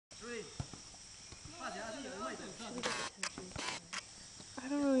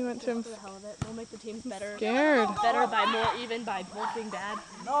Tim's for the hell of it. We'll make the teams better. scared. Better by more, even by both being bad.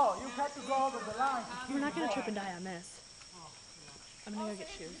 No, you have to go over the line. We're not gonna trip and die on this. I'm gonna go get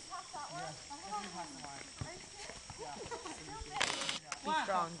shoes. Be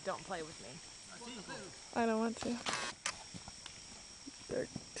strong. Don't play with me. I don't want to. They're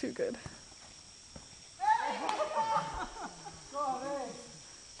too good.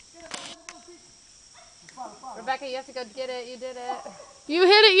 Rebecca, you have to go get it. You did it. You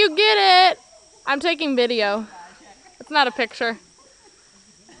hit it, you get it. I'm taking video. It's not a picture.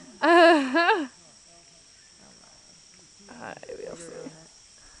 Maybe I'll see.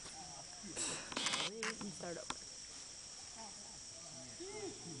 Start over.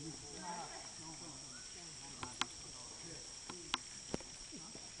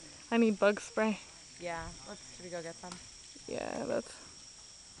 I need bug spray. Yeah. Should we go get some? Yeah, that's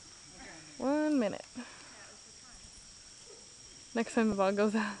 1 minute. Next time the ball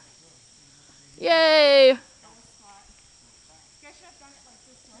goes out. Yay!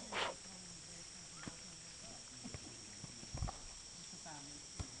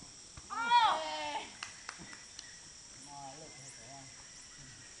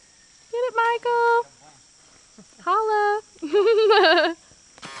 Get it, Michael! Holla!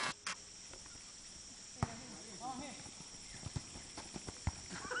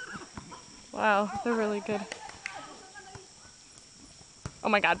 Wow, they're really good. Oh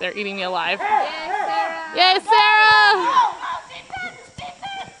my god, they're eating me alive. Yay, Sarah!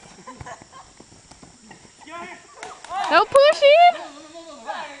 No pushing!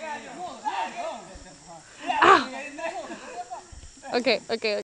 Ah. Okay.